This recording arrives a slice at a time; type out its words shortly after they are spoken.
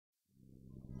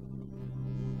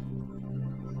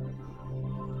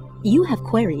You have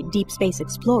queried Deep Space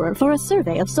Explorer for a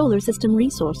survey of solar system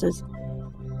resources.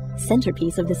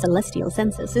 Centerpiece of the celestial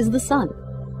census is the Sun,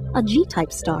 a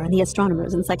G-type star in the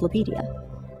Astronomer's Encyclopedia.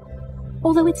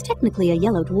 Although it's technically a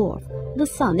yellow dwarf, the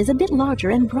Sun is a bit larger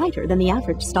and brighter than the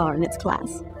average star in its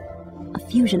class. A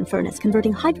fusion furnace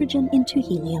converting hydrogen into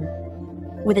helium,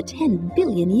 with a 10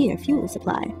 billion year fuel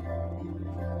supply.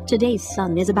 Today's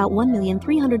Sun is about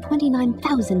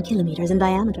 1,329,000 kilometers in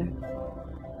diameter.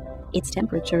 Its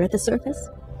temperature at the surface,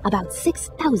 about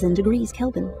 6,000 degrees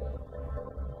Kelvin.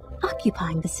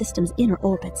 Occupying the system's inner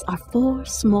orbits are 4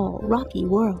 small rocky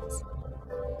worlds: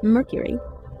 Mercury,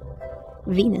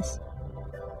 Venus,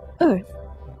 Earth,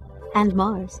 and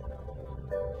Mars.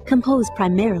 Composed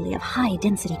primarily of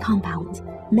high-density compounds,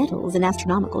 metals in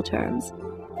astronomical terms,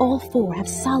 all 4 have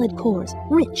solid cores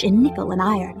rich in nickel and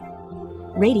iron.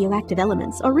 Radioactive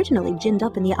elements, originally ginned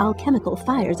up in the alchemical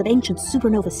fires of ancient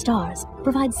supernova stars,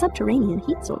 provide subterranean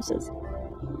heat sources.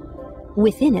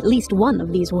 Within at least one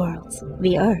of these worlds,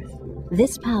 the Earth,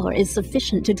 this power is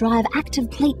sufficient to drive active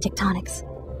plate tectonics.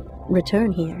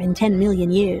 Return here in 10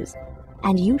 million years,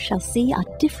 and you shall see a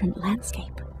different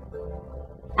landscape.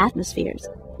 Atmospheres,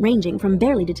 ranging from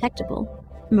barely detectable,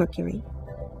 Mercury,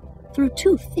 through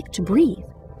too thick to breathe,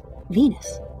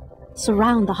 Venus,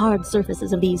 surround the hard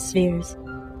surfaces of these spheres.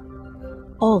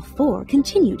 All 4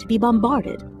 continue to be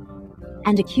bombarded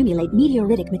and accumulate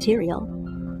meteoritic material,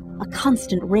 a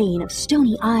constant rain of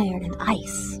stony iron and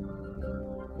ice.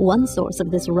 One source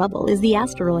of this rubble is the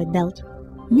asteroid belt,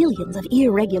 millions of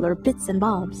irregular bits and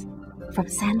bobs, from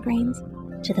sand grains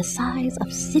to the size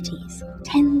of cities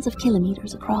tens of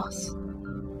kilometers across.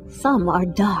 Some are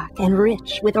dark and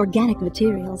rich with organic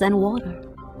materials and water.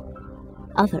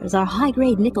 Others are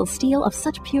high-grade nickel steel of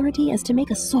such purity as to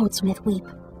make a swordsmith weep.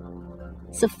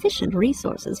 Sufficient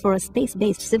resources for a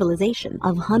space-based civilization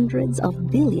of hundreds of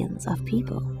billions of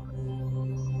people.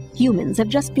 Humans have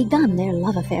just begun their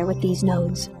love affair with these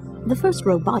nodes, the first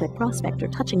robotic prospector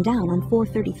touching down on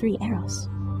 433 Eros,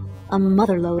 a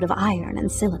motherlode of iron and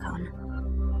silicon.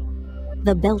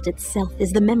 The belt itself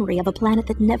is the memory of a planet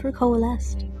that never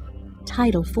coalesced.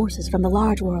 Tidal forces from the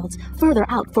large worlds further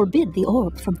out forbid the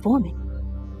orb from forming.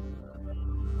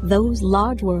 Those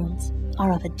large worlds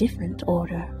are of a different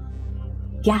order.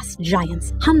 Gas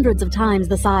giants, hundreds of times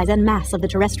the size and mass of the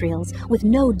terrestrials, with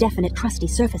no definite crusty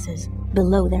surfaces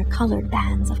below their colored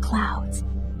bands of clouds.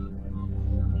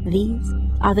 These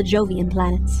are the Jovian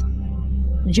planets.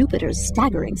 Jupiter's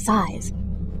staggering size,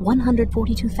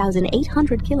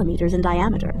 142,800 kilometers in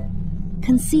diameter,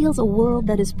 conceals a world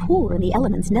that is poor in the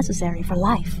elements necessary for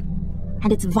life,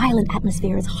 and its violent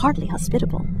atmosphere is hardly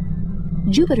hospitable.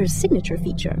 Jupiter's signature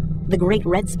feature, the Great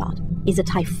Red Spot, is a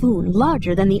typhoon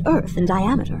larger than the Earth in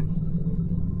diameter.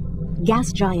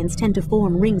 Gas giants tend to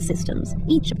form ring systems.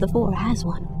 Each of the 4 has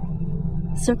one.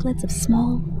 Circlets of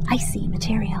small, icy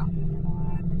material.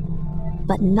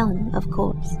 But none, of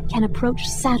course, can approach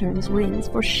Saturn's rings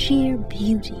for sheer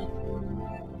beauty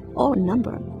or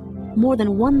number. More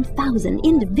than 1,000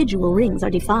 individual rings are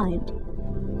defined.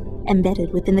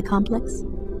 Embedded within the complex,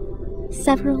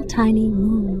 several tiny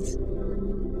moons.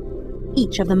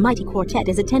 Each of the mighty quartet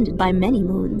is attended by many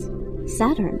moons.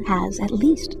 Saturn has at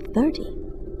least 30.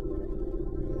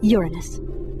 Uranus,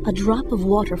 a drop of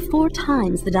water 4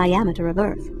 times the diameter of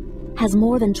Earth, has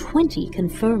more than 20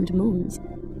 confirmed moons,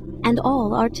 and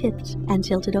all are tipped and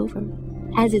tilted over,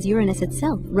 as is Uranus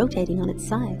itself rotating on its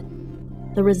side,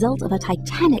 the result of a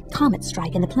titanic comet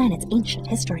strike in the planet's ancient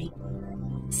history.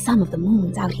 Some of the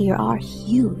moons out here are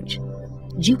huge.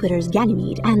 Jupiter's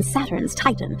Ganymede and Saturn's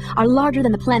Titan are larger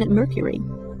than the planet Mercury.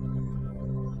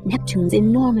 Neptune's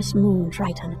enormous moon,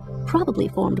 Triton, probably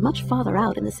formed much farther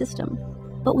out in the system,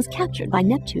 but was captured by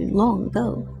Neptune long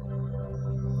ago.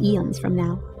 Eons from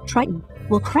now, Triton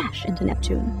will crash into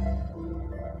Neptune.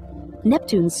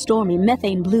 Neptune's stormy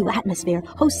methane-blue atmosphere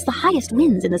hosts the highest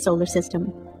winds in the solar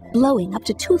system, blowing up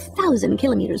to 2,000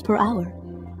 kilometers per hour.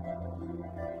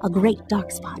 A great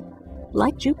dark spot,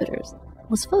 like Jupiter's,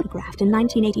 was photographed in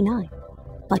 1989,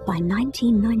 but by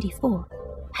 1994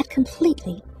 had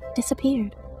completely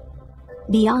disappeared.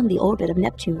 Beyond the orbit of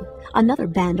Neptune, another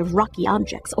band of rocky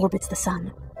objects orbits the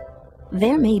Sun.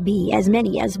 There may be as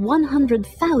many as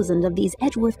 100,000 of these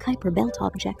Edgeworth-Kuiper belt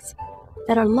objects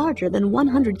that are larger than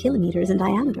 100 kilometers in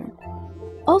diameter.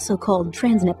 Also called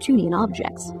trans-Neptunian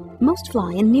objects, most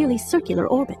fly in nearly circular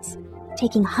orbits,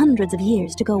 taking hundreds of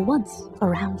years to go once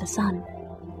around the Sun.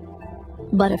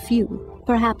 But a few,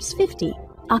 perhaps 50,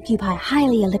 occupy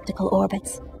highly elliptical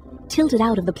orbits, tilted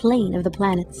out of the plane of the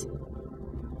planets.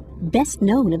 Best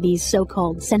known of these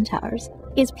so-called centaurs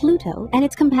is Pluto and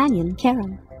its companion,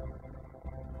 Charon.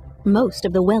 Most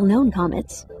of the well-known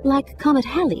comets, like Comet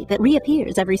Halley that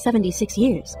reappears every 76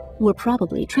 years, were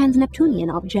probably trans-Neptunian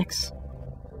objects.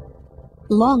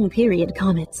 Long-period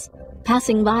comets,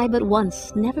 passing by but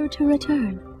once, never to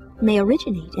return, may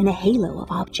originate in a halo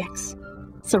of objects,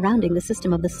 surrounding the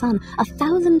system of the Sun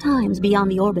 1,000 times beyond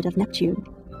the orbit of Neptune.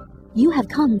 You have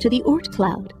come to the Oort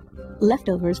cloud,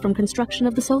 leftovers from construction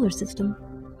of the solar system.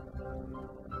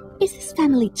 Is this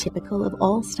family typical of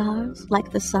all stars,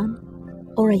 like the Sun,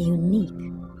 or a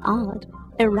unique, odd,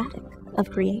 erratic of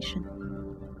creation?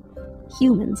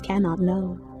 Humans cannot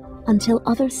know until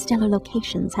other stellar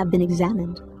locations have been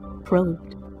examined,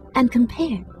 probed, and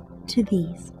compared to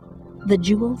these, the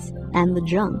jewels and the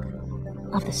junk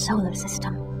of the solar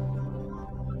system.